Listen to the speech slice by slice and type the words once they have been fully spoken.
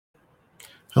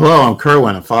Hello, I'm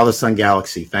Kerwin of Father Son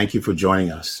Galaxy. Thank you for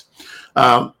joining us.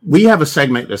 We have a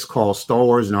segment that's called Star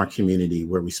Wars in Our Community,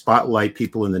 where we spotlight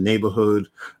people in the neighborhood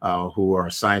who are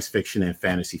science fiction and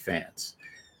fantasy fans.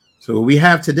 So what we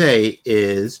have today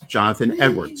is Jonathan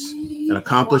Edwards, an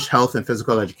accomplished health and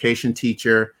physical education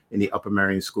teacher in the Upper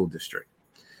Marion School District.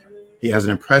 He has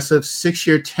an impressive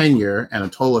 6-year tenure and a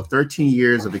total of 13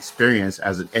 years of experience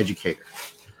as an educator.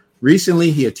 Recently,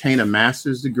 he attained a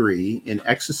master's degree in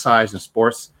exercise and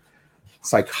sports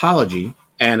psychology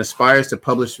and aspires to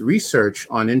publish research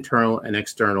on internal and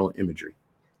external imagery.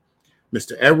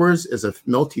 Mr. Edwards is a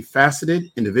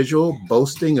multifaceted individual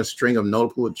boasting a string of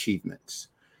notable achievements.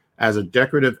 As a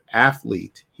decorative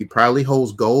athlete, he proudly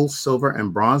holds gold, silver,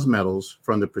 and bronze medals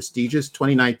from the prestigious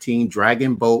 2019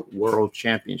 Dragon Boat World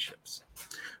Championships.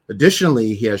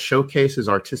 Additionally, he has showcased his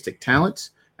artistic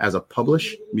talents as a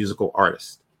published musical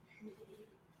artist.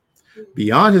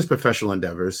 Beyond his professional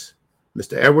endeavors,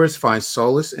 Mr. Edwards finds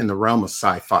solace in the realm of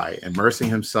sci-fi, immersing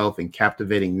himself in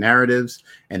captivating narratives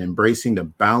and embracing the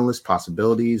boundless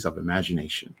possibilities of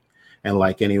imagination. And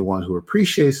like anyone who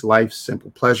appreciates life's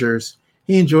simple pleasures,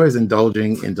 he enjoys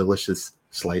indulging in delicious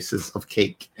slices of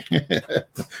cake,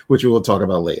 which we will talk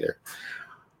about later.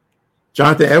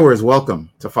 Jonathan Edwards, welcome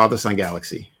to Father Son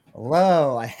Galaxy.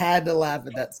 Hello, I had to laugh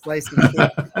at that slice of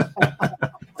cake.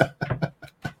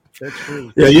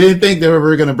 Yeah, you didn't think they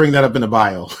were going to bring that up in the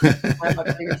bio.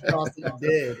 My fingers crossed that you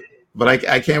did. But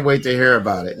I can't wait to hear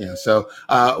about it. So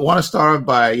I want to start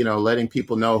by, letting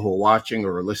people know who are watching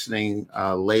or listening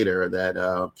later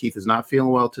that Keith is not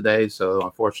feeling well today. So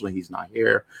unfortunately, he's not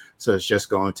here. So it's just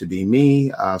going to be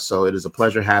me. So it is a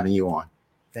pleasure having you on.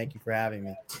 Thank you for having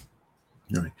me.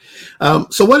 All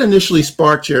right. So what initially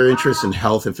sparked your interest in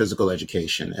health and physical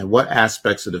education, and what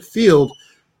aspects of the field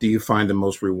do you find the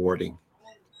most rewarding?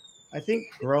 I think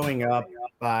growing up,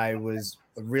 I was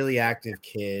a really active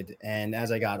kid. And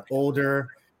as I got older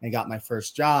and got my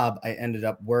first job, I ended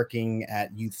up working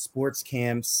at youth sports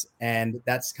camps. And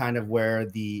that's kind of where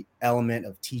the element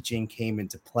of teaching came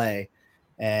into play.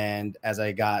 And as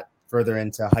I got further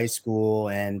into high school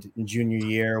and in junior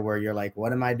year, where you're like,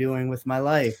 what am I doing with my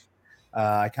life?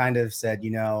 I kind of said,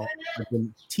 I've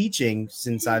been teaching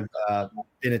since I've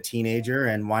been a teenager,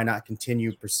 and why not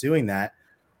continue pursuing that?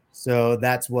 So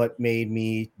that's what made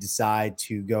me decide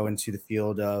to go into the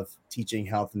field of teaching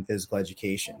health and physical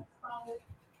education.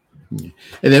 And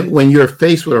then when you're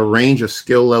faced with a range of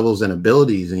skill levels and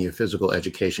abilities in your physical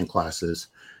education classes,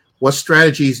 what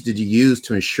strategies did you use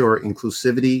to ensure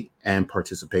inclusivity and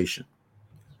participation?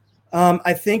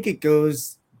 I think it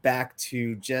goes back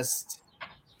to just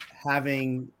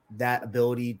having that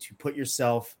ability to put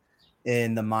yourself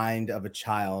in the mind of a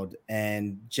child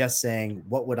and just saying,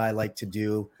 what would I like to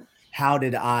do? How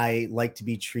did I like to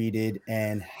be treated?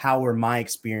 And how were my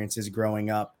experiences growing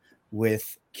up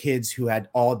with kids who had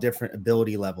all different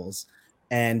ability levels?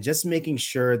 And just making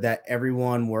sure that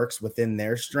everyone works within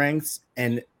their strengths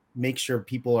and make sure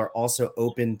people are also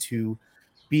open to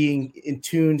being in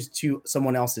tuned to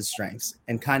someone else's strengths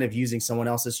and kind of using someone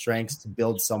else's strengths to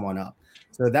build someone up.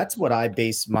 So that's what I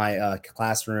base my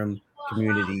classroom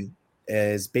community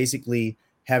is basically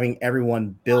having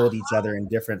everyone build each other in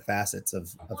different facets of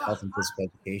health and physical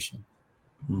education.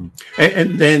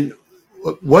 And then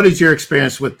what is your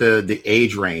experience with the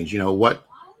age range? What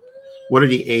are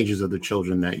the ages of the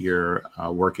children that you're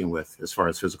working with as far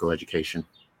as physical education?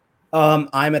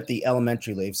 I'm at the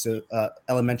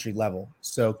elementary level,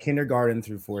 so kindergarten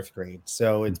through fourth grade.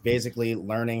 So it's basically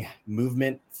learning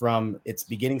movement from its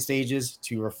beginning stages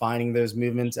to refining those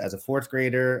movements as a fourth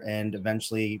grader, and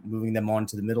eventually moving them on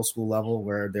to the middle school level,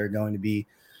 where they're going to be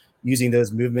using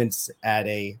those movements at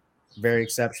a very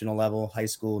exceptional level, high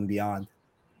school and beyond.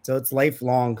 So it's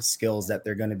lifelong skills that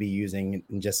they're going to be using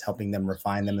and just helping them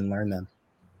refine them and learn them.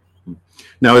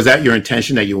 Now, is that your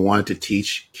intention, that you wanted to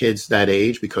teach kids that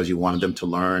age because you wanted them to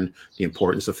learn the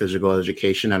importance of physical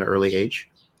education at an early age?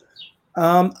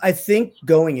 I think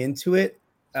going into it,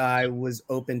 I was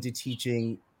open to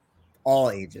teaching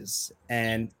all ages.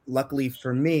 And luckily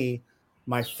for me,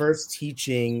 my first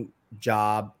teaching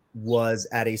job was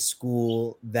at a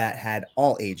school that had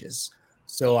all ages.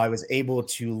 So I was able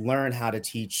to learn how to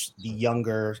teach the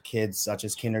younger kids, such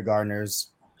as kindergartners,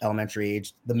 elementary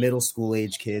age, the middle school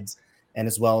age kids, and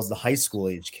as well as the high school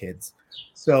age kids.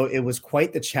 So it was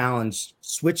quite the challenge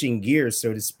switching gears,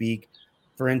 so to speak.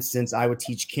 For instance, I would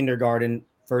teach kindergarten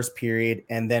first period,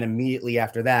 and then immediately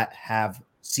after that, have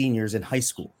seniors in high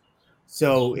school.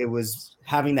 So it was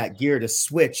having that gear to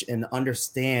switch and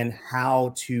understand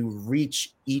how to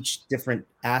reach each different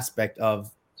aspect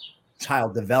of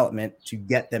child development to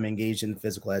get them engaged in the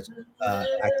physical activity.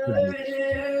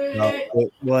 So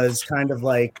it was kind of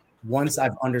like once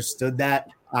I've understood that,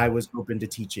 I was open to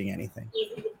teaching anything.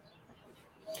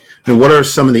 And what are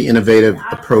some of the innovative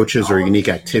approaches or unique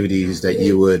activities that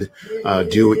you would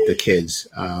do with the kids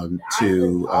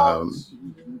to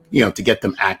get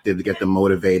them active, to get them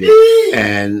motivated,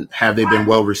 and have they been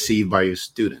well received by your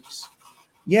students?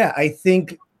 Yeah, I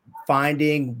think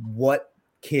finding what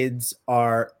kids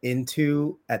are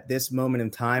into at this moment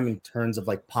in time in terms of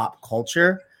like pop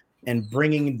culture and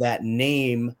bringing that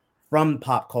name from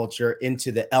pop culture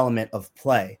into the element of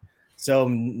play. So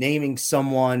naming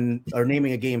someone or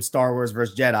naming a game Star Wars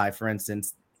versus Jedi, for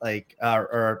instance, like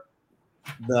or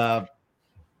the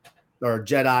or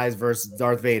Jedi's versus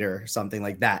Darth Vader, something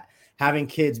like that. Having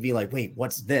kids be like, wait,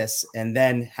 what's this? And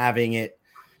then having it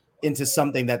into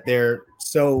something that they're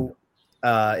so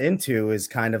into is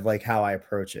kind of like how I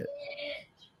approach it.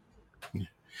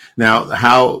 Now,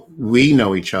 how we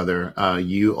know each other,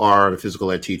 you are a physical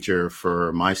ed teacher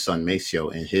for my son Maceo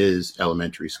in his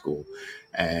elementary school.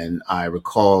 And I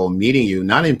recall meeting you,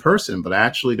 not in person, but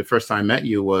actually the first time I met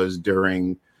you was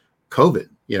during COVID.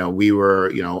 We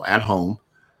were, at home.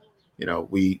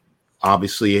 We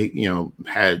obviously,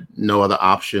 had no other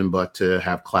option but to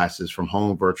have classes from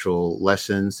home, virtual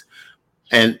lessons.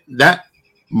 And that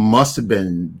must have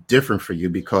been different for you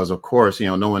because, of course,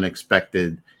 no one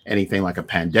expected anything like a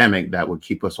pandemic that would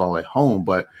keep us all at home.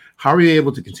 But how are you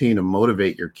able to continue to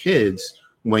motivate your kids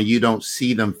when you don't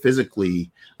see them physically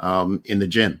in the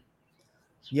gym?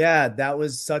 Yeah, that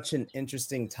was such an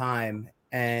interesting time.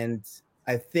 And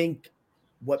I think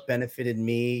what benefited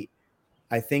me,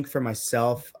 I think for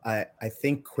myself, I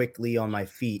think quickly on my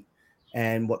feet.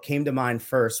 And what came to mind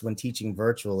first when teaching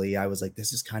virtually, I was like,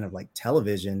 this is kind of like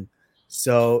television.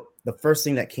 So the first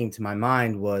thing that came to my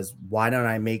mind was, why don't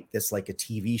I make this like a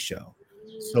TV show?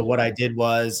 So what I did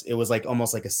was, it was like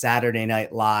almost like a Saturday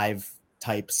Night Live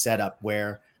type setup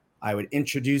where I would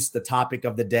introduce the topic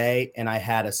of the day and I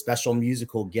had a special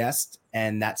musical guest.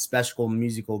 And that special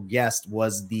musical guest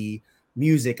was the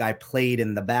music I played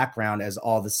in the background as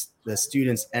all the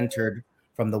students entered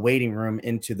from the waiting room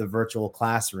into the virtual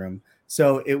classroom.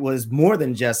 So it was more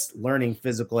than just learning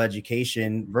physical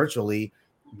education virtually.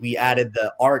 We added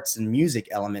the arts and music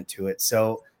element to it.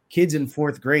 So kids in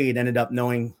fourth grade ended up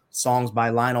knowing songs by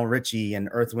Lionel Richie and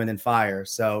Earth, Wind, and Fire.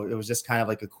 So it was just kind of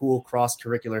like a cool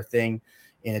cross-curricular thing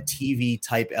in a TV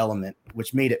type element,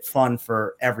 which made it fun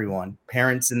for everyone.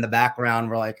 Parents in the background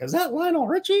were like, is that Lionel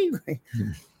Richie?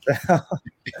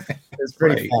 It's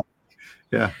pretty fun.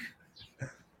 Yeah.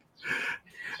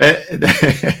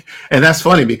 And that's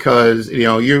funny because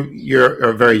you're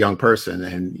a very young person,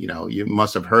 and you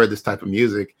must have heard this type of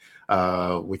music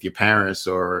with your parents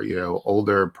or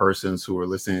older persons who were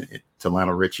listening to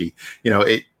Lionel Richie.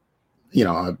 I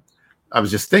was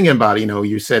just thinking about it.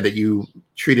 You said that you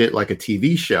treat it like a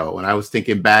TV show, and I was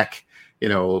thinking back in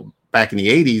the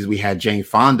 80s, we had Jane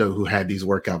Fonda who had these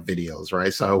workout videos,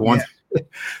 right? So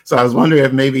I was wondering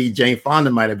if maybe Jane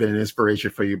Fonda might have been an inspiration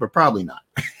for you, but probably not.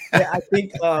 Yeah, I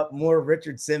think more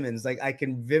Richard Simmons. Like I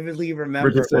can vividly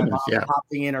remember my mom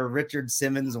popping in a Richard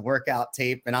Simmons workout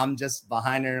tape, and I'm just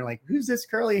behind her, like, who's this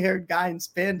curly-haired guy in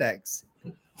spandex?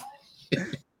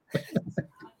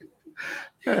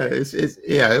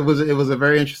 It was a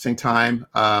very interesting time,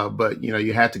 but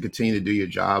you had to continue to do your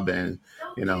job, and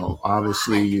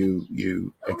obviously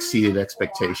you exceeded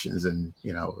expectations, and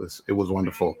it was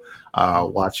wonderful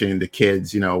watching the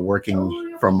kids working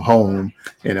from home,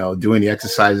 doing the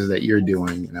exercises that you're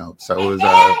doing, so it was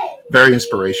very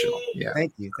inspirational. Yeah,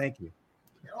 thank you.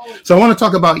 So I want to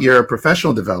talk about your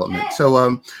professional development.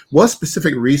 So what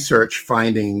specific research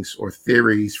findings or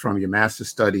theories from your master's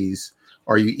studies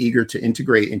are you eager to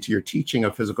integrate into your teaching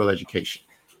of physical education?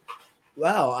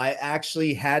 Well, I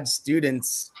actually had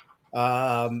students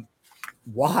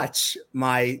watch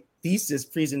my thesis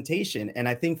presentation. And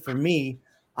I think for me,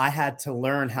 I had to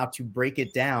learn how to break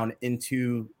it down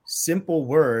into simple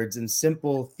words and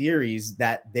simple theories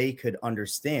that they could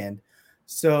understand.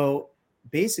 So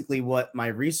basically, what my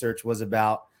research was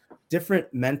about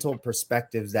different mental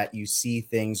perspectives that you see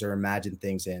things or imagine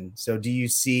things in. So do you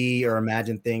see or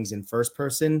imagine things in first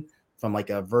person from like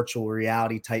a virtual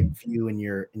reality type view in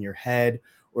your head,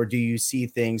 or do you see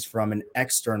things from an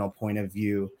external point of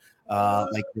view,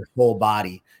 like your whole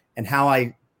body? And how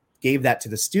I gave that to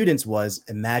the students was,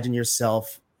 imagine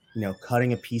yourself,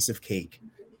 cutting a piece of cake,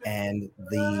 and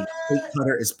the cake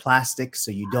cutter is plastic,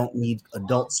 so you don't need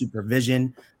adult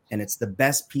supervision, and it's the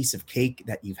best piece of cake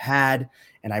that you've had.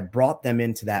 And I brought them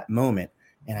into that moment.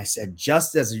 And I said,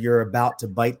 just as you're about to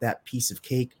bite that piece of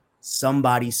cake,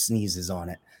 somebody sneezes on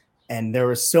it. And there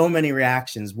were so many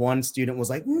reactions. One student was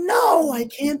like, no, I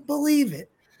can't believe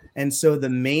it. And so the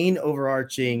main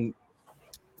overarching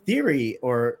theory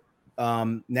or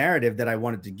narrative that I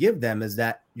wanted to give them is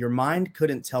that your mind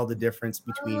couldn't tell the difference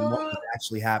between what was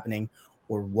actually happening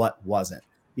or what wasn't,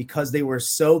 because they were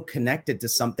so connected to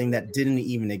something that didn't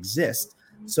even exist.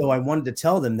 So I wanted to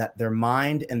tell them that their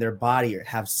mind and their body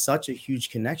have such a huge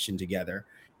connection together.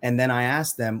 And then I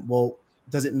asked them, well,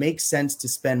 does it make sense to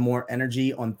spend more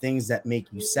energy on things that make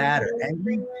you sad or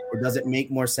angry? Or does it make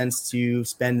more sense to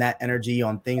spend that energy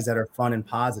on things that are fun and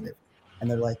positive? And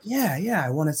they're like, yeah, I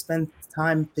want to spend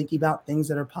time thinking about things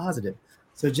that are positive.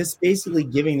 So just basically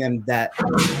giving them that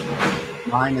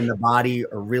mind and the body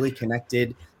are really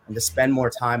connected, and to spend more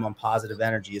time on positive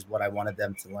energy is what I wanted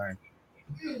them to learn.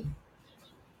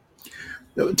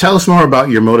 Tell us more about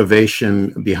your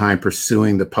motivation behind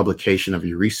pursuing the publication of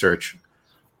your research.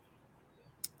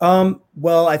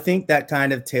 Well, I think that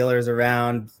kind of tailors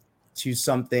around to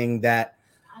something that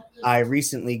I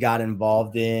recently got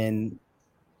involved in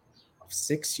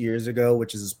 6 years ago,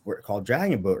 which is a sport called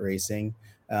dragon boat racing.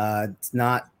 It's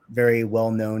not very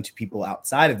well known to people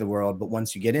outside of the world, but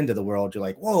once you get into the world, you're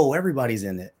like, whoa, everybody's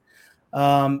in it.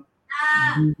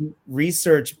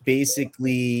 Research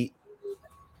basically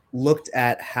looked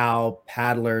at how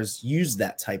paddlers use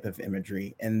that type of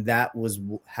imagery, and that was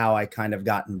how I kind of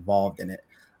got involved in it.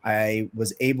 I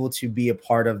was able to be a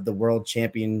part of the world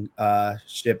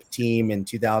championship team in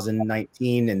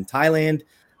 2019 in Thailand,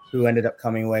 who ended up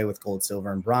coming away with gold,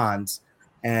 silver, and bronze.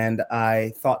 And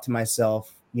I thought to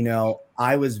myself,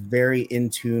 I was very in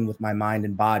tune with my mind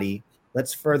and body.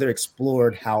 Let's further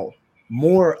explore how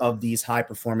more of these high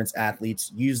performance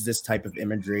athletes use this type of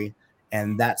imagery.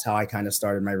 And that's how I kind of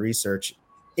started my research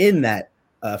in that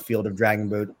field of dragon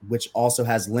boat, which also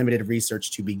has limited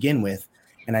research to begin with.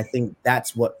 And I think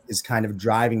that's what is kind of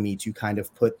driving me to kind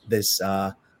of put this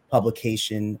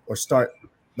publication or start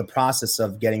the process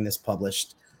of getting this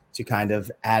published to kind of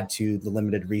add to the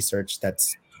limited research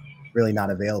that's really not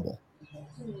available.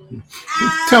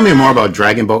 Tell me more about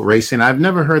dragon boat racing. I've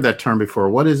never heard that term before.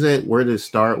 What is it? Where did it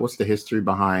start? What's the history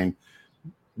behind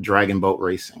dragon boat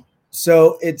racing?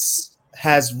 So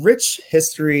has rich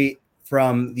history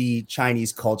from the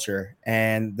Chinese culture,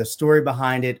 and the story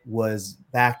behind it was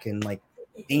back in like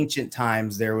ancient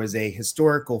times. There was a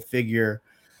historical figure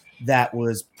that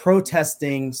was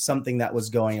protesting something that was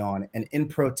going on, and in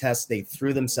protest they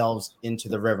threw themselves into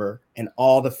the river, and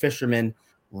all the fishermen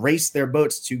raced their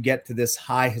boats to get to this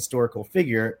high historical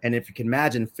figure. And if you can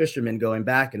imagine fishermen going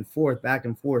back and forth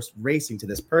racing to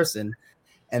this person,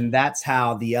 and that's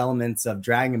how the elements of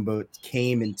dragon boat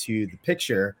came into the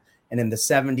picture. And in the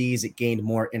 70s, it gained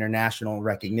more international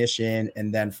recognition.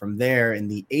 And then from there, in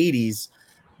the 80s,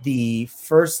 the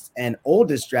first and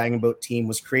oldest dragon boat team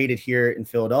was created here in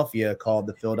Philadelphia, called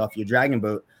the Philadelphia Dragon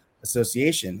Boat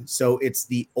Association. So it's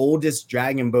the oldest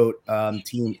dragon boat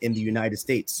team in the United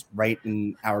States, right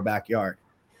in our backyard.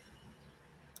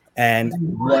 And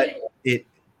what it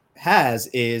has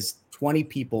is 20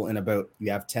 people in a boat. You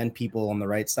have 10 people on the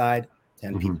right side,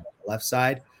 10 people on the left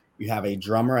side. You have a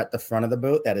drummer at the front of the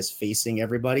boat that is facing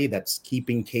everybody, that's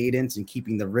keeping cadence and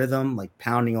keeping the rhythm, like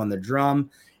pounding on the drum.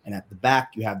 And at the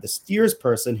back, you have the steers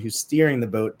person who's steering the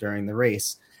boat during the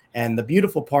race. And the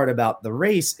beautiful part about the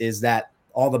race is that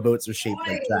all the boats are shaped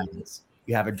like dragons.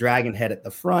 You have a dragon head at the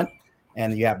front,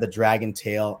 and you have the dragon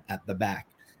tail at the back.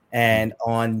 And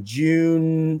on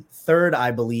June 3rd, I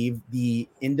believe, the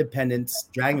Independence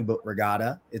Dragon Boat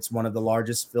Regatta, it's one of the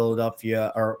largest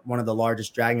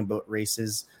dragon boat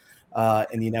races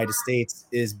in the United States,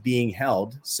 is being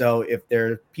held. So if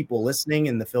there are people listening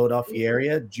in the Philadelphia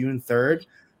area, June 3rd,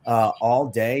 all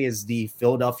day is the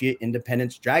Philadelphia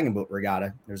Independence Dragon Boat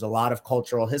Regatta. There's a lot of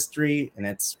cultural history, and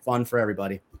it's fun for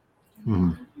everybody.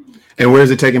 Mm-hmm. And where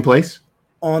is it taking place?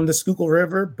 On the Schuylkill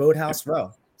River, Boathouse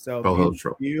Row. So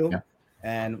view,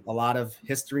 and a lot of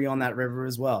history on that river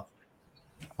as well.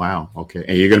 Wow. Okay.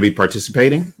 And you're going to be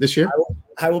participating this year?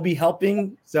 I will be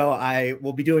helping. So I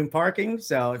will be doing parking.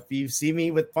 So if you see me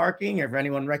with parking, or if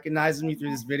anyone recognizes me through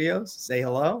this video, say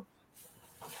hello.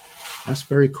 That's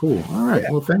very cool. All right. Yeah.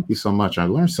 Well, thank you so much. I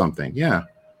learned something. Yeah.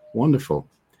 Wonderful.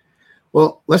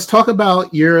 Well, let's talk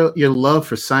about your love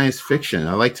for science fiction.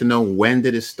 I'd like to know, when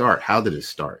did it start? How did it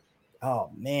start? Oh,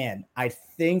 man. I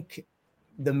think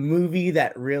the movie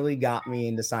that really got me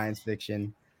into science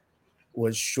fiction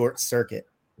was Short Circuit,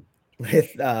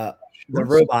 with the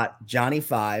robot Johnny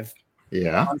 5.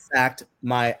 Yeah. In fact,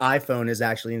 my iPhone is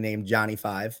actually named Johnny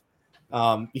 5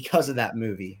 because of that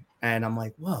movie. And I'm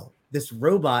like, whoa, this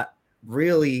robot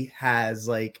really has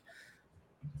like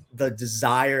the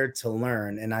desire to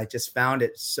learn. And I just found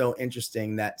it so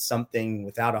interesting that something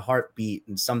without a heartbeat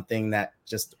and something that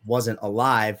just wasn't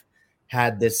alive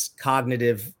had this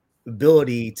cognitive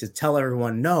ability to tell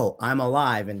everyone, no, I'm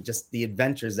alive, and just the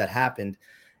adventures that happened.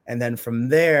 And then from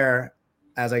there,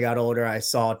 as I got older, I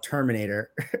saw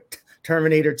Terminator.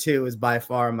 Terminator 2 is by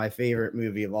far my favorite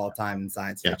movie of all time in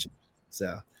science fiction.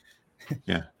 So,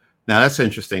 yeah. Now that's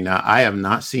interesting. Now I have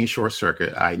not seen Short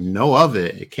Circuit. I know of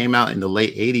it. It came out in the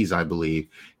late 80s, I believe.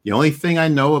 The only thing I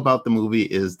know about the movie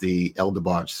is the El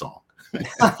DeBarge song.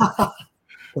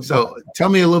 So tell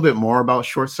me a little bit more about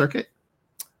Short Circuit.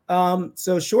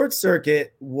 So Short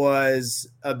Circuit was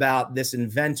about this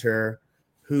inventor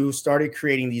who started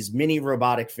creating these mini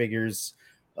robotic figures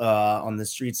on the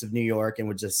streets of New York and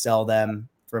would just sell them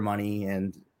for money.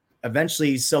 And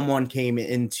eventually someone came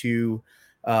into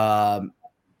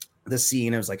the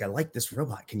scene. I was like, I like this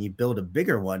robot. Can you build a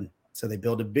bigger one? So they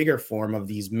build a bigger form of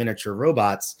these miniature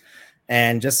robots.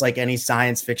 And just like any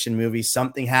science fiction movie,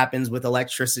 something happens with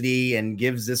electricity and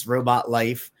gives this robot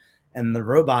life. And the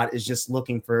robot is just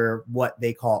looking for what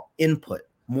they call input,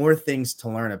 more things to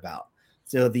learn about.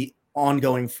 So the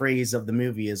ongoing phrase of the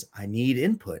movie is, I need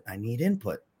input. I need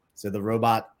input. So the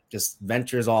robot just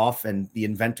ventures off and the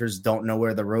inventors don't know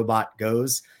where the robot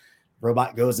goes.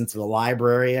 Robot goes into the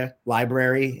library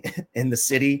in the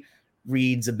city,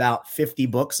 reads about 50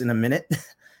 books in a minute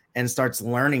and starts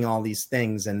learning all these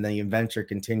things. And the inventor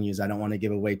continues. I don't want to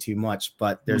give away too much,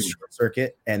 but there's Short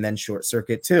Circuit and then Short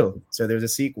Circuit 2. So there's a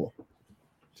sequel.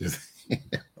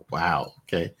 Wow.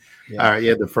 Okay. Yeah. All right.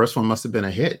 Yeah. The first one must have been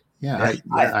a hit. Yeah.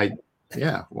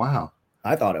 Yeah. Wow.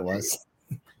 I thought it was.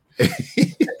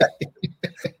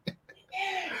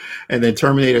 And then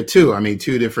Terminator 2. I mean,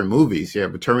 two different movies. Yeah.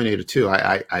 But Terminator 2,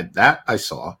 I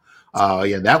saw.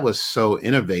 Yeah. That was so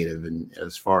innovative and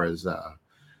as far as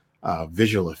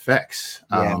visual effects.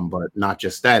 But not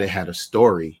just that, it had a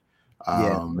story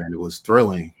and it was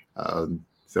thrilling.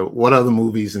 So what other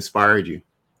movies inspired you?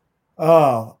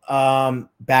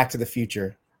 Back to the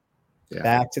Future. Yeah,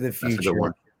 Back to the Future. That's a good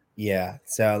one. Yeah.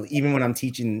 So even when I'm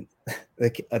teaching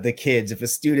the kids, if a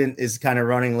student is kind of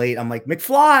running late, I'm like,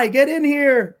 McFly, get in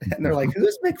here. And they're like,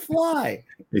 who's McFly?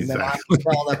 Exactly. And then I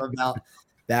tell them about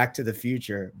Back to the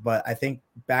Future. But I think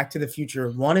Back to the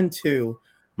Future 1 and 2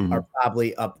 are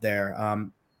probably up there.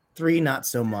 3, not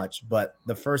so much, but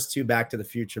the first 2 Back to the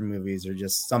Future movies are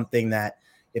just something that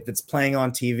if it's playing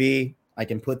on TV, I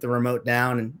can put the remote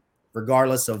down and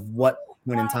regardless of what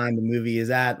point in time the movie is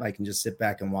at, I can just sit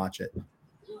back and watch it.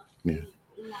 Yeah.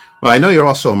 Well, I know you're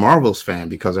also a Marvels fan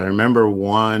because I remember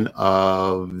one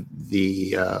of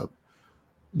the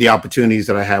opportunities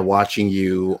that I had watching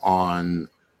you on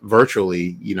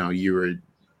virtually. You know, you were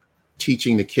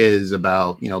teaching the kids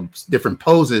about, you know, different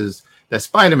poses that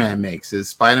Spider-Man makes. Is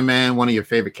Spider-Man one of your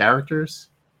favorite characters?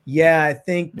 Yeah, I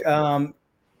think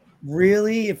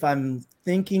really, if I'm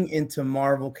thinking into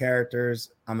Marvel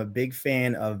characters, I'm a big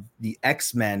fan of the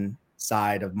X-Men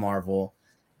side of Marvel,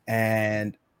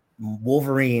 and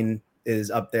Wolverine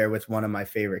is up there with one of my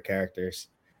favorite characters.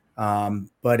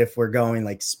 But if we're going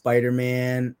like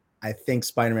Spider-Man, I think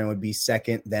Spider-Man would be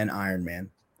second, then Iron Man.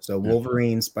 So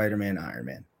Wolverine, Spider-Man, Iron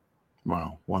Man.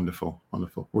 Wow, wonderful,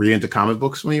 wonderful. Were you into comic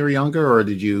books when you were younger, or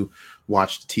did you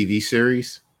watch the TV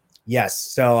series? Yes,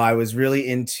 so I was really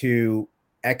into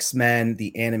X-Men,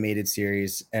 the animated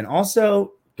series, and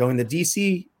also going the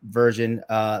DC version,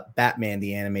 Batman,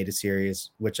 the animated series,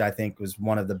 which I think was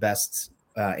one of the best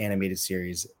animated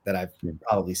series that I've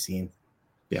probably seen.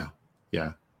 Yeah,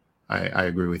 I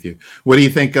agree with you. What do you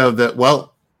think of the?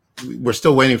 Well, we're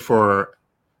still waiting for.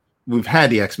 We've had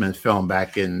the X-Men film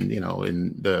back in, you know,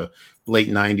 in the late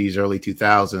 90s, early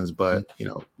 2000s, but, you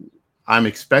know, I'm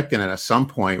expecting that at some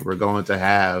point we're going to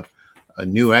have a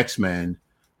new X-Men.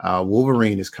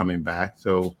 Wolverine is coming back.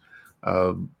 So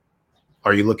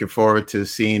are you looking forward to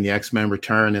seeing the X-Men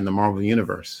return in the Marvel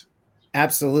Universe?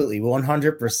 Absolutely.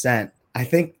 100%. I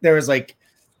think there was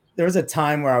a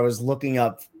time where I was looking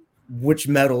up which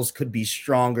metals could be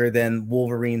stronger than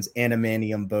Wolverine's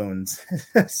adamantium bones.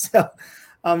 So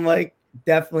I'm like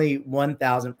definitely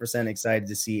 1000% excited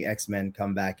to see X-Men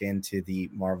come back into the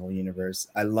Marvel Universe.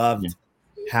 I loved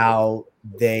how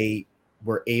they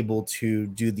were able to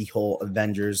do the whole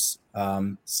Avengers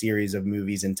series of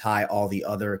movies and tie all the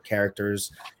other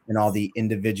characters and all the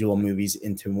individual movies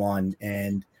into one.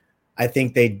 And I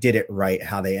think they did it right,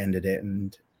 how they ended it.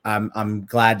 And I'm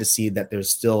glad to see that they're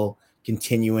still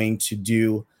continuing to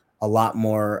do a lot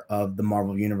more of the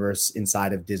Marvel Universe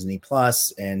inside of Disney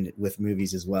Plus and with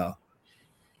movies as well.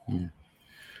 Yeah.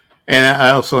 And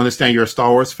I also understand you're a Star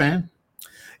Wars fan.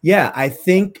 Yeah, I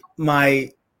think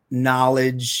my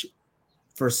knowledge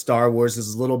for Star Wars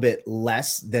is a little bit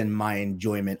less than my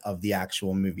enjoyment of the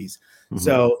actual movies.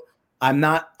 So I'm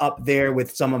not up there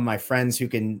with some of my friends who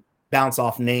can bounce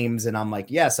off names and I'm like,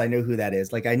 yes, I know who that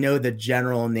is. Like I know the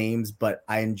general names, but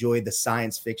I enjoy the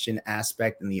science fiction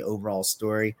aspect and the overall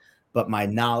story, but my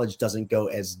knowledge doesn't go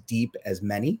as deep as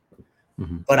many.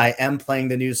 Mm-hmm. But I am playing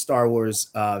the new Star Wars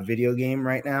video game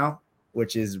right now,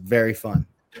 which is very fun.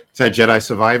 Is that Jedi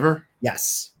Survivor?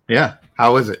 Yes. Yeah.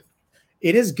 How is it?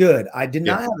 It is good. I did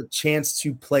not have a chance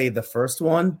to play the first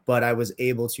one, but I was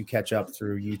able to catch up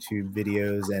through YouTube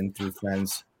videos and through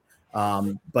friends.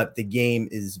 But the game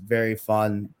is very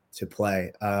fun to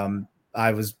play.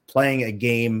 I was playing a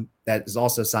game that is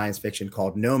also science fiction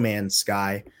called No Man's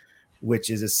Sky,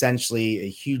 which is essentially a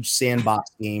huge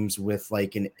sandbox games with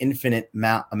like an infinite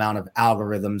amount of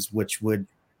algorithms, which would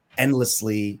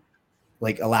endlessly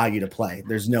like allow you to play.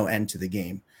 There's no end to the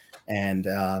game. And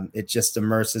it just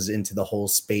immerses into the whole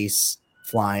space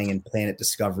flying and planet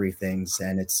discovery things.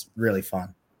 And it's really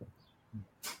fun.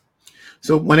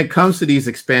 So when it comes to these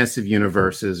expansive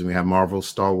universes, we have Marvel,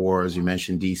 Star Wars, you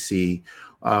mentioned DC.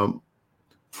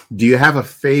 Do you have a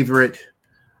favorite?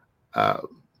 Let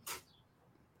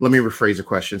me rephrase the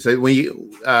question. So when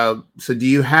you, so do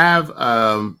you have,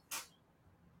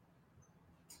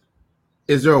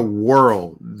 is there a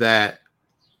world that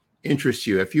interests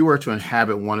you? If you were to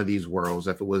inhabit one of these worlds,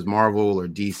 if it was Marvel or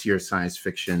DC or science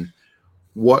fiction,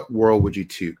 what world would you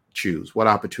choose? What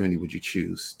opportunity would you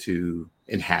choose to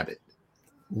inhabit?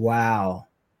 Wow.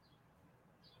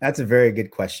 That's a very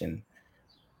good question.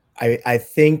 I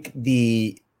think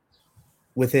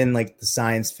within like the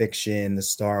science fiction, the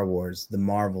Star Wars, the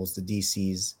Marvels, the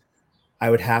DCs, I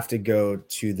would have to go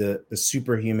to the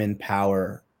superhuman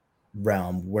power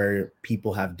realm where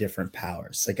people have different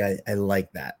powers. Like I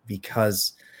like that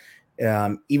because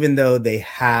even though they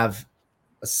have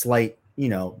a slight,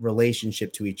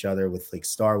 relationship to each other with like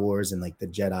Star Wars and like the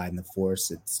Jedi and the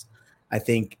Force, I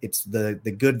think it's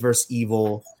the good versus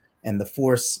evil, and the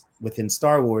Force within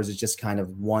Star Wars is just kind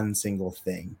of one single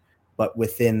thing. But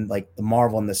within like the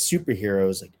Marvel and the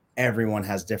superheroes, like everyone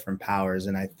has different powers.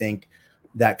 And I think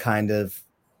that kind of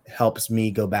helps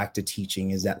me go back to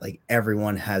teaching, is that like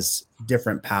everyone has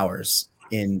different powers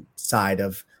inside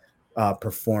of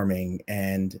performing.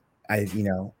 And I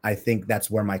think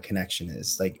that's where my connection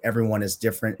is. Like everyone is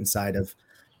different inside of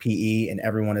PE and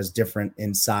everyone is different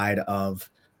inside of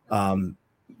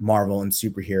Marvel and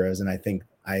superheroes. And I think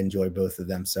I enjoy both of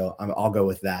them. So I'll go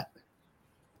with that.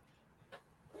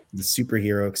 The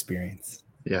superhero experience.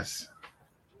 Yes.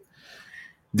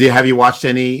 Have you watched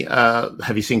any?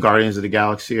 Have you seen Guardians of the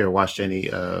Galaxy or watched any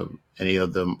of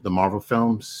the Marvel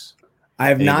films? I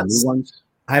have not.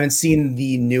 I haven't seen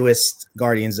the newest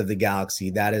Guardians of the Galaxy.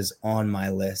 That is on my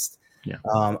list. Yeah.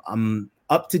 I'm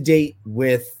up to date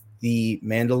with the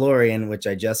Mandalorian, which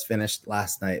I just finished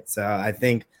last night. So I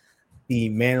think the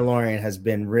Mandalorian has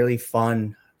been really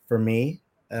fun for me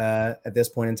at this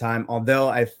point in time. Although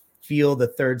I feel the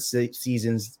third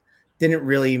seasons didn't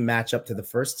really match up to the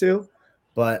first two,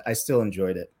 but I still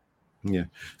enjoyed it. Yeah.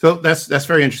 So that's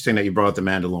very interesting that you brought up the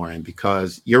Mandalorian,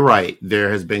 because you're right. There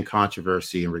has been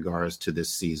controversy in regards to this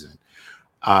season.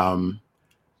 And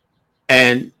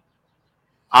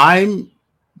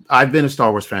I've been a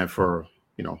Star Wars fan for,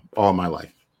 all my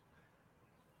life.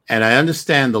 And I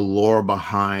understand the lore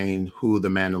behind who the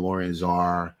Mandalorians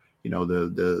are,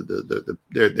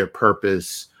 their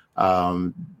purpose,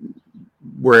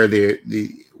 where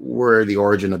the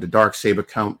origin of the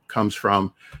Darksaber comes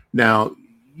from. Now,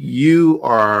 you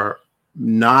are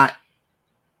not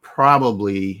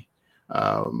probably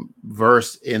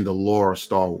versed in the lore of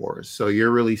Star Wars, so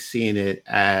you're really seeing it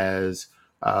as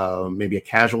maybe a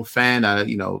casual fan.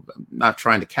 Not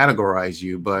trying to categorize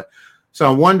you, but so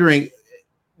I'm wondering,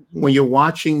 when you're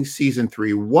watching season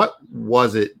 3, what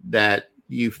was it that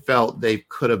you felt they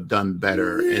could have done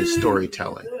better in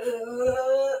storytelling?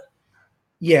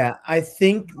 Yeah, I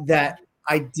think that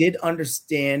I did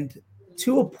understand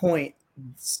to a point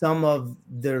some of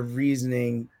the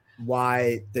reasoning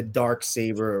why the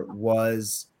Darksaber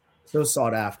was so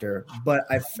sought after, but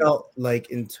I felt like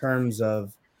in terms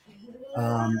of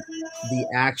the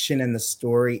action and the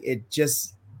story, it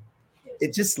just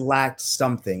lacked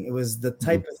something. It was the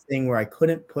type of thing where I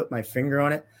couldn't put my finger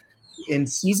on it. In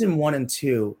season 1 and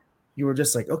 2, you were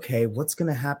just like, okay, what's going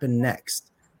to happen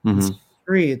next? Mm-hmm. In season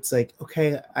 3, it's like,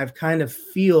 okay, I've kind of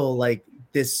feel like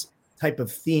this type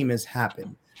of theme has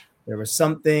happened. There was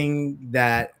something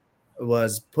that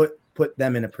was put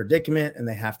them in a predicament and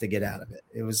they have to get out of it.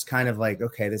 It was kind of like,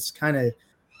 okay, this is kind of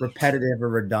repetitive or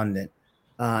redundant.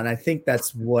 And I think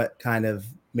that's what kind of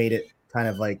made it kind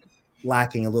of like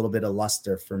lacking a little bit of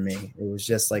luster for me. It was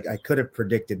just like I could have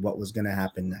predicted what was going to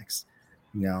happen next,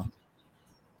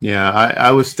 Yeah, I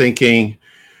was thinking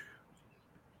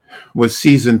with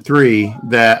season 3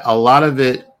 that a lot of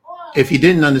it, if you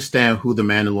didn't understand who the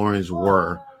Mandalorians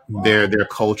were, their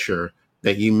culture,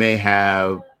 that you may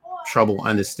have trouble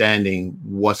understanding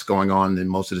what's going on in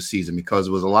most of the season, because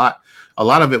it was a lot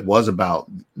of it was about,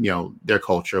 their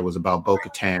culture. It was about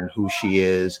Bo-Katan, who she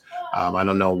is. I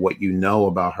don't know what you know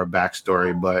about her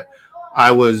backstory, but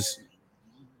I was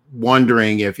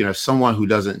wondering if, someone who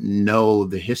doesn't know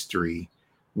the history,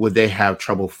 would they have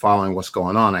trouble following what's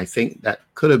going on? I think that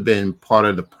could have been part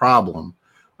of the problem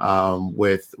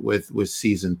with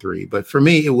season 3. But for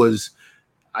me, it was,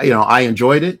 I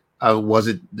enjoyed it. Was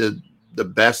it the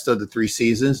best of the 3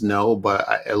 seasons? No, but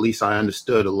at least I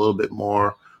understood a little bit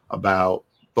more about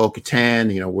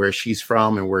Bo-Katan, where she's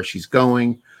from and where she's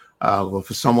going. But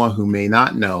for someone who may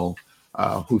not know,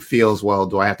 who feels, well,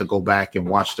 do I have to go back and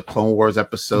watch the Clone Wars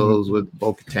episodes with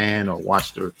Bo-Katan or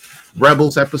watch the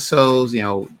Rebels episodes?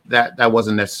 That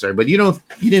wasn't necessary. But you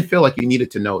didn't feel like you needed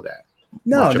to know that.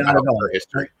 No, not at all.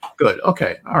 History. Good.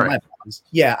 Okay. All right.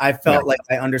 Yeah, I felt like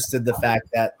I understood the fact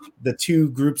that the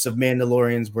 2 groups of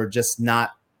Mandalorians were just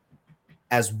not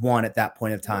as one at that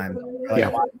point of time.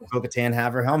 Like, Bo-Katan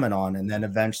have her helmet on, and then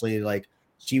eventually, like,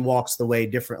 she walks the way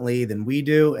differently than we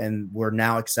do, and we're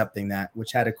now accepting that,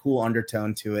 which had a cool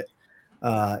undertone to it,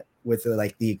 with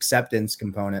like the acceptance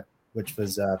component, which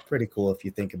was pretty cool if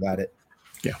you think about it.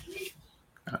 Yeah.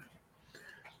 All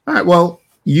right. Well,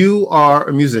 you are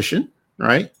a musician,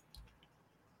 right?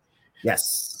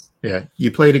 Yes. Yeah.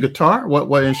 You play the guitar.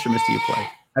 What instruments do you play?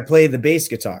 I play the bass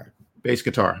guitar. Bass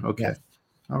guitar. Okay. Yeah.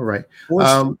 All right.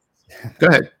 Go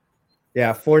ahead.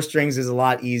 Yeah, 4 strings is a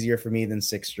lot easier for me than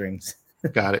 6 strings.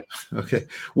 Got it. Okay.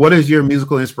 What is your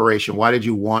musical inspiration? Why did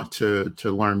you want to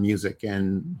learn music,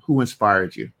 and who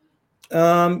inspired you?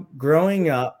 Growing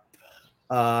up,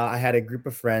 I had a group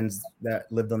of friends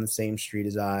that lived on the same street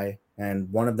as I,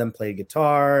 and one of them played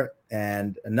guitar,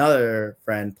 and another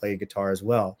friend played guitar as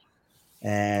well.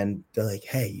 And they're like,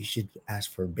 hey, you should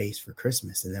ask for a bass for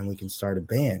Christmas, and then we can start a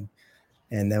band,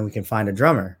 and then we can find a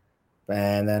drummer.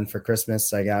 And then for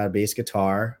Christmas, I got a bass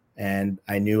guitar, and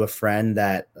I knew a friend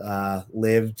that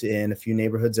lived in a few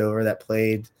neighborhoods over that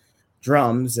played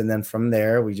drums. And then from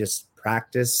there, we just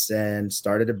practiced and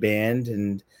started a band.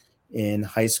 And in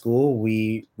high school,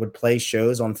 we would play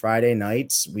shows on Friday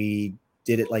nights. We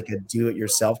did it like a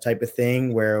do-it-yourself type of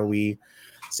thing where we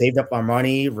saved up our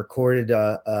money, recorded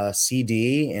a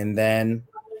CD, and then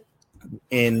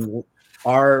in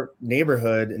our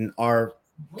neighborhood, in our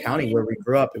county where we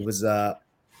grew up, it was a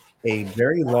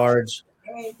very large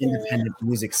independent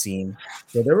music scene.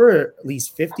 So there were at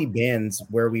least 50 bands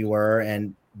where we were.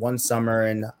 And one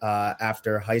summer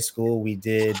after high school, we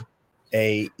did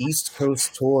a East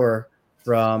Coast tour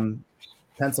from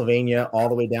Pennsylvania all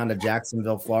the way down to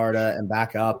Jacksonville, Florida, and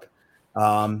back up.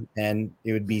 And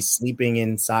it would be sleeping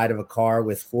inside of a car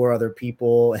with 4 other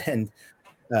people and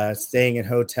staying in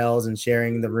hotels and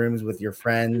sharing the rooms with your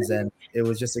friends. And it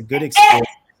was just a good experience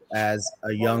as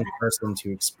a young person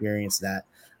to experience that.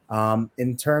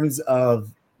 In terms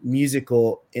of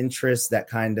musical interests that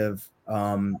kind of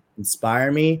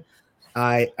inspire me,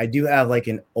 I do have like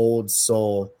an old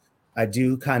soul. I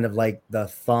do kind of like the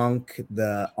funk,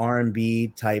 the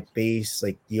R&B type bass,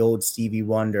 like the old Stevie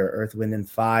Wonder, Earth, Wind and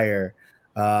Fire,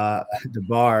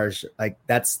 DeBarge. Like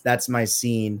that's my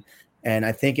scene. And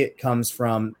I think it comes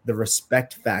from the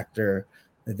respect factor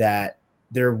that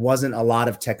there wasn't a lot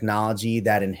of technology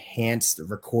that enhanced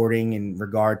recording in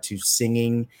regard to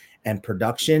singing and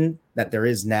production that there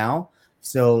is now.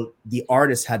 So the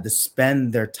artists had to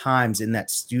spend their times in that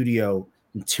studio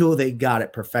until they got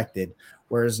it perfected.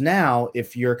 Whereas now,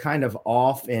 if you're kind of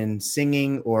off in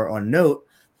singing or on note,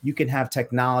 you can have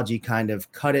technology kind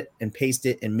of cut it and paste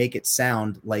it and make it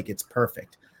sound like it's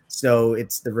perfect. So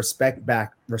it's the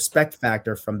respect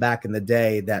factor from back in the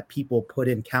day that people put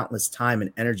in countless time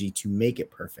and energy to make it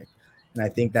perfect. And I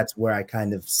think that's where I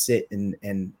kind of sit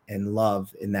and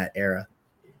love in that era.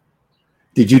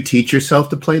 Did you teach yourself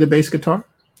to play the bass guitar?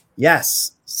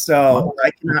 Yes. So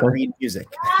I cannot read music.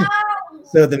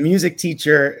 So the music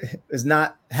teacher is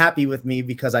not happy with me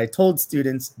because I told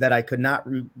students that I could not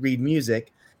read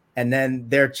music. And then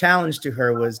their challenge to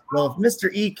her was, well, if Mr.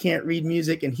 E can't read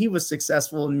music and he was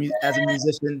successful as a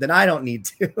musician, then I don't need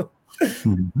to.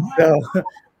 So,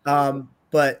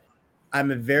 but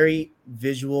I'm a very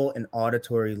visual and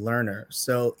auditory learner.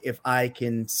 So if I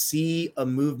can see a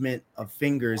movement of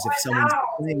fingers, if someone's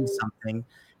playing something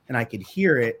and I could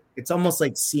hear it, it's almost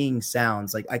like seeing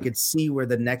sounds. Like I could see where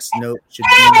the next note should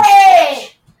be.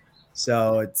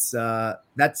 So it's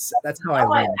that's how I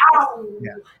learn.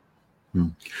 Yeah.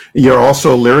 You're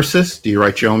also a lyricist. Do you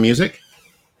write your own music?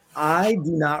 I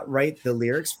do not write the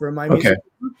lyrics for my Okay.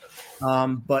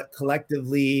 music, but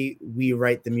collectively we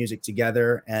write the music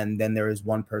together, and then there is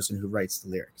one person who writes the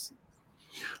lyrics.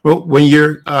 Well, when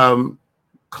you're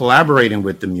collaborating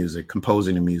with the music,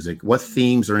 composing the music, what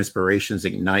themes or inspirations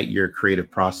ignite your creative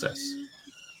process?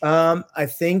 I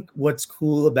think what's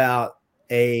cool about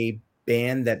a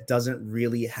band that doesn't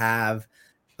really have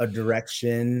a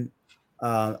direction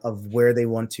of where they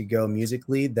want to go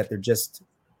musically, that they're just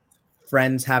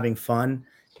friends having fun,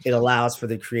 it allows for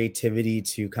the creativity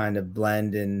to kind of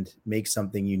blend and make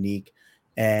something unique.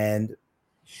 And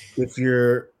if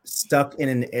you're stuck in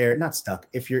an area, not stuck,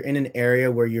 if you're in an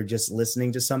area where you're just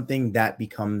listening to something, that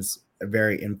becomes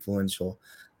very influential.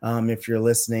 If you're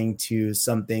listening to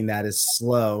something that is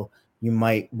slow, you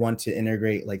might want to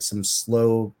integrate like some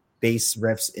slow bass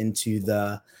riffs into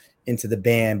the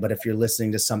band. But if you're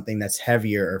listening to something that's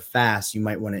heavier or fast, you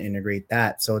might want to integrate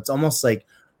that. So it's almost like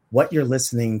what you're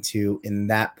listening to in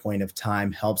that point of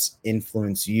time helps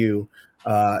influence you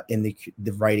in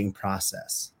the writing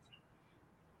process.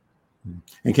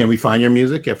 And can we find your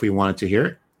music if we wanted to hear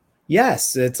it?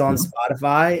 Yes, it's on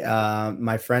Spotify.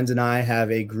 My friends and I have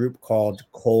a group called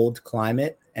Cold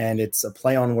Climate, and it's a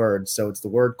play on words. So it's the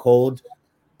word cold,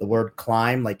 the word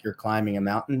climb, like you're climbing a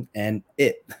mountain, and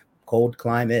cold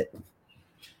climate.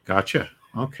 Gotcha.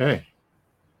 Okay.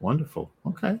 Wonderful.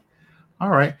 Okay.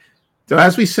 All right. So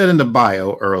as we said in the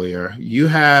bio earlier, you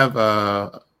have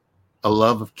a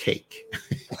love of cake.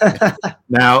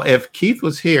 Now, if Keith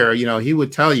was here, he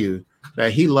would tell you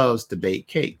that he loves to bake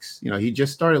cakes. He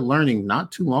just started learning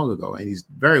not too long ago, and he's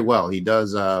very well. He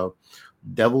does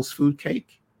devil's food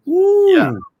cake.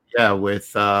 Ooh. Yeah,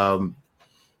 with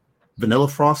vanilla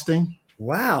frosting.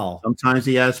 Wow. Sometimes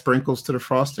he adds sprinkles to the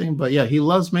frosting, but yeah, he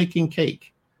loves making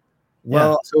cake.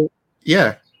 Well,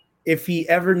 yeah. If he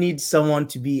ever needs someone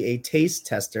to be a taste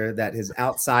tester that is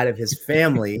outside of his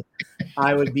family,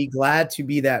 I would be glad to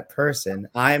be that person.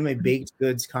 I'm a baked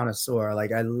goods connoisseur.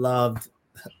 Like I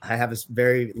have a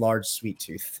very large sweet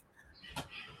tooth.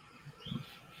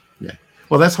 Yeah.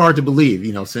 Well, that's hard to believe,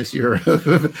 since you're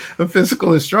a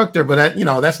physical instructor, but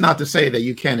that's not to say that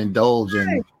you can't indulge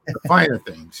in the finer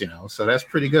things, so that's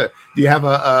pretty good. Do you have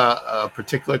a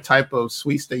particular type of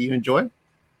sweets that you enjoy?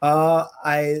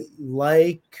 I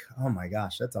like, oh my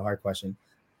gosh, that's a hard question.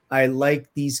 I like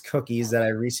these cookies that I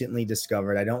recently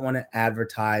discovered. I don't want to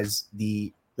advertise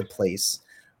the place,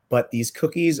 but these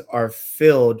cookies are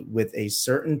filled with a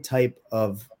certain type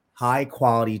of high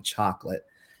quality chocolate.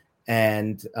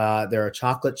 And they're a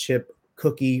chocolate chip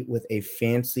cookie with a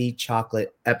fancy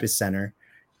chocolate epicenter.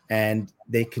 And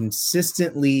they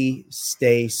consistently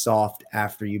stay soft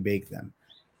after you bake them.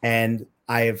 And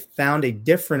I have found a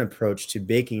different approach to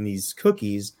baking these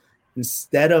cookies.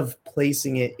 Instead of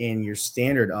placing it in your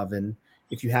standard oven,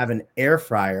 if you have an air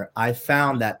fryer, I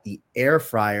found that the air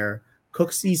fryer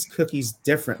cooks these cookies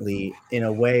differently in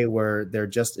a way where they're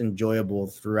just enjoyable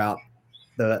throughout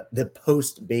the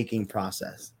post baking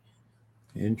process.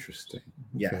 Interesting.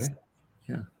 Yes.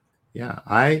 Okay. Yeah.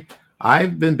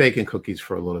 I've been baking cookies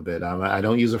for a little bit. I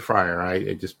don't use a fryer.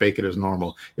 I just bake it as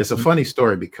normal. It's a funny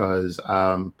story because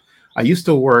I used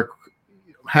to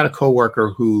had a coworker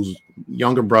whose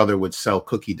younger brother would sell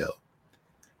cookie dough.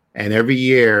 And every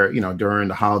year, during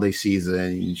the holiday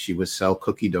season, she would sell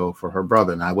cookie dough for her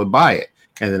brother, and I would buy it.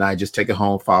 And then I just take it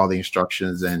home, follow the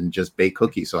instructions, and just bake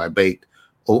cookies. So I baked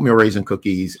oatmeal raisin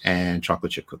cookies and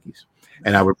chocolate chip cookies.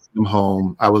 And I would bring them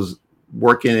home. I was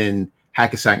working in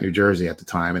Hackensack, New Jersey at the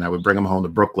time, and I would bring them home to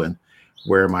Brooklyn,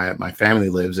 where my family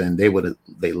lives, and they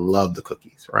loved the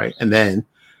cookies, right? And then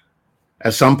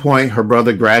at some point, her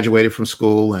brother graduated from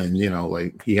school, and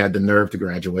he had the nerve to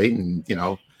graduate, and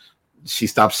she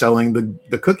stopped selling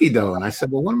the cookie dough. And I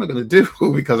said, well, what am I going to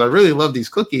do? Because I really love these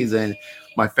cookies, and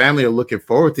my family are looking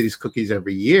forward to these cookies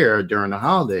every year during the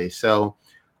holidays. So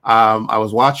I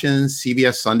was watching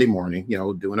CBS Sunday Morning,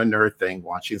 doing a nerd thing,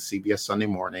 watching CBS Sunday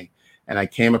Morning, and I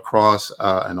came across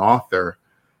an author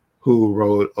who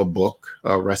wrote a book,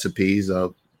 recipes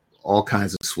of all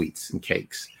kinds of sweets and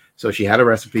cakes. So she had a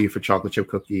recipe for chocolate chip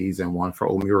cookies and one for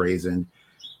oatmeal raisin.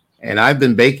 And I've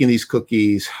been baking these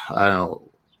cookies, I don't know,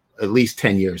 at least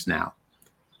 10 years now.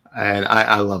 And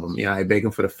I love them. I bake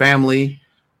them for the family.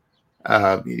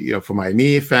 For my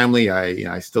immediate family,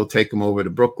 I still take them over to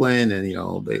Brooklyn,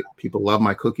 and people love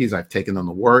my cookies. I've taken them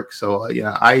to work. So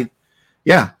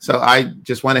so I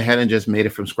just went ahead and just made it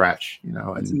from scratch.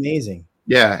 It's amazing.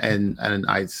 Yeah, and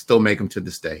I still make them to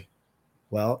this day.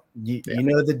 Well, you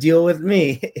know the deal with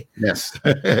me. Yes,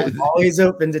 I'm always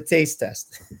open to taste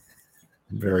test.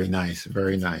 Very nice,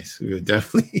 very nice. We would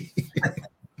definitely.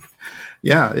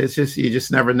 Yeah, it's just, you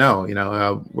just never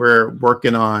know. We're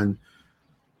working on,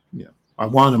 I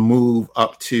want to move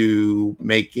up to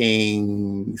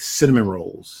making cinnamon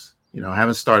rolls. I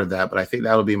haven't started that, but I think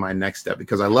that'll be my next step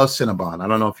because I love Cinnabon. I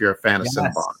don't know if you're a fan of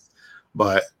Cinnabon, Yes.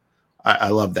 but I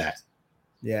love that.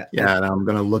 Yeah. Yeah, and I'm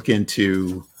going to look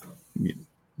into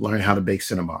learning how to bake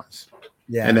Cinnabons.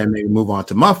 Yeah. And then maybe move on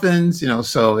to muffins.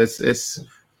 So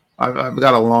I've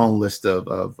got a long list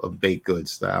of baked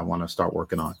goods that I want to start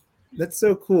working on. That's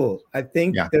so cool. I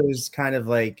think Yeah. there's kind of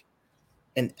like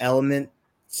an element.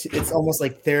 It's almost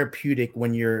like therapeutic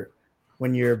when you're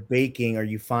baking or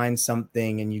you find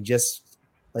something and you just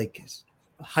like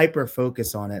hyper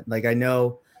focus on it. Like I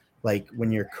know, like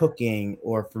when you're cooking,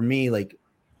 or for me, like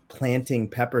planting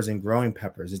peppers and growing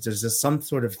peppers, there's just some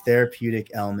sort of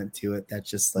therapeutic element to it that's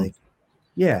just like,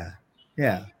 yeah.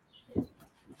 Yeah.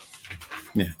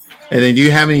 And then do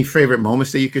you have any favorite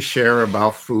moments that you could share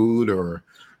about food, or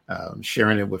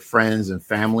sharing it with friends and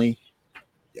family?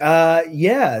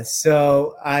 Yeah.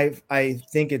 So I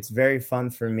think it's very fun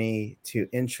for me to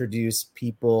introduce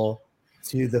people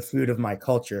to the food of my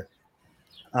culture.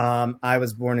 I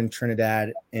was born in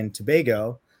Trinidad and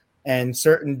Tobago, and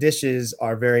certain dishes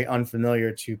are very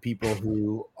unfamiliar to people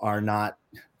who are not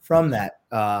from that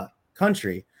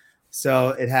country. So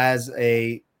it has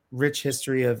a rich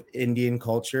history of Indian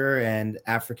culture and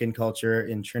African culture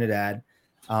in Trinidad.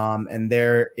 And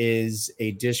there is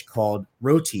a dish called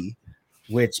roti,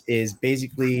 which is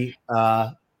basically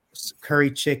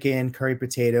curry chicken, curry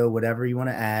potato, whatever you want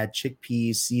to add,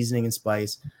 chickpeas, seasoning and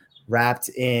spice, wrapped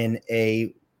in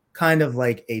a kind of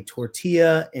like a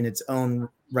tortilla in its own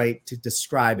right to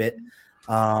describe it,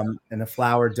 and a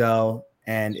flour dough,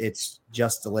 and it's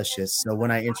just delicious. So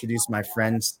when I introduce my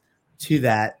friends to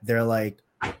that, they're like,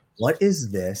 "What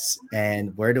is this?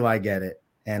 And where do I get it?"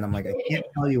 And I'm like, "I can't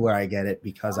tell you where I get it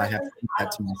because I have to keep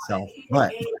that to myself,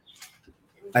 but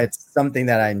it's something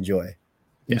that I enjoy,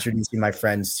 introducing my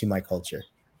friends to my culture."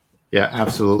 Yeah,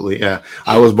 absolutely. Yeah,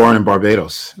 I was born in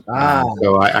Barbados,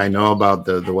 so I know about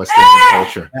the West Indian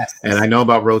culture, and I know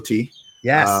about roti.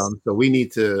 Yes, so we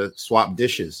need to swap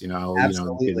dishes.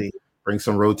 absolutely. You can bring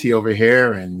some roti over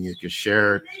here, and you can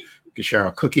share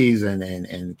our cookies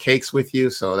and cakes with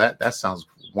you. So that sounds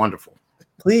wonderful.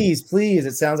 Please,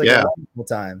 it sounds like a wonderful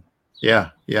time.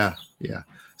 Yeah.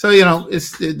 So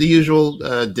it's the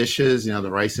usual dishes. The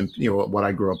rice and what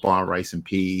I grew up on: rice and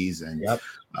peas, and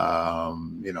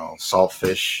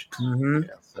saltfish. Mm-hmm.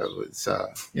 So it's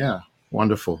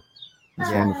wonderful.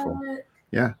 It's wonderful.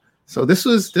 Yeah. So this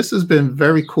has been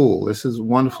very cool. This is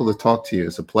wonderful to talk to you.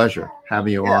 It's a pleasure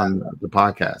having you on the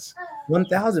podcast.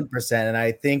 1000%. And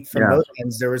I think from both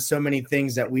ends, there were so many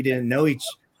things that we didn't know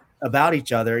about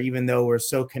each other, even though we're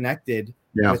so connected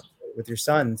with your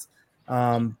sons.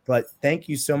 But thank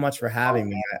you so much for having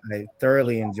me. I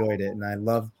thoroughly enjoyed it, and I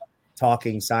love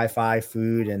talking sci-fi,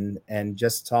 food, and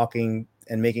just talking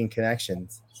and making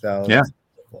connections. So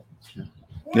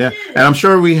yeah, and I'm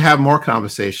sure we have more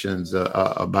conversations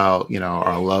about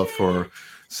our love for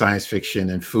science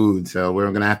fiction and food. So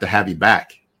we're going to have you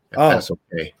back if that's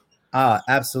okay.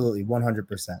 Absolutely,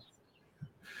 100%.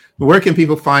 Where can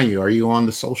people find you? Are you on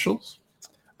the socials?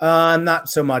 Not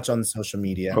so much on social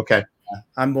media. Okay.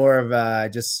 I'm more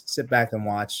of just sit back and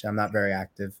watch. I'm not very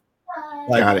active.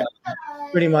 Got it.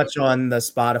 Pretty much on the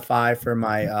Spotify for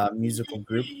my musical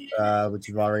group, which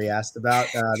you've already asked about.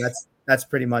 That's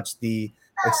pretty much the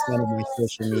extent of my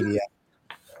social media.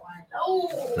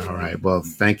 All right. Well,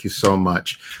 thank you so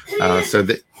much.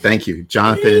 Thank you,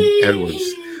 Jonathan Edwards,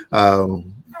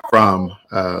 from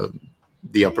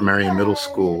the Upper Marion Middle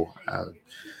School,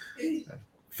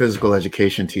 physical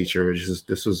education teacher.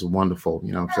 This was wonderful.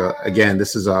 So again,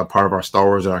 this is a part of our Star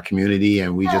Wars, our community,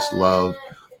 and we just love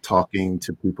talking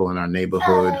to people in our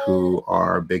neighborhood who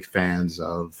are big fans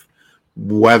of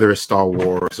whether it's Star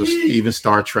Wars, or even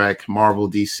Star Trek, Marvel,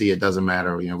 DC. It doesn't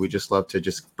matter. We just love to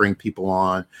just bring people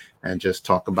on and just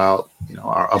talk about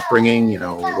our upbringing,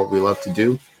 what we love to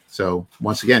do. So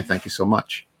once again, thank you so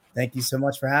much. Thank you so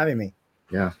much for having me.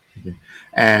 Yeah.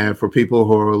 And for people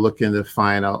who are looking to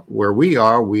find out where we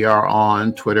are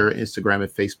on Twitter, Instagram,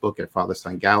 and Facebook at Father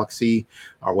Son Galaxy.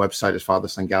 Our website is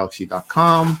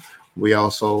fathersongalaxy.com. We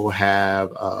also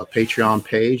have a Patreon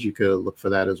page. You could look for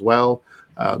that as well.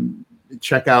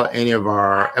 Check out any of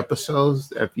our episodes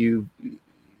that you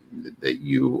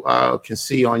can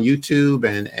see on YouTube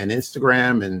and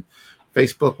Instagram and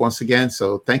Facebook once again.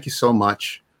 So thank you so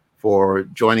much for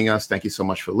joining us. Thank you so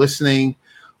much for listening.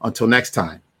 Until next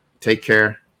time, take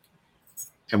care,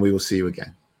 and we will see you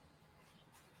again.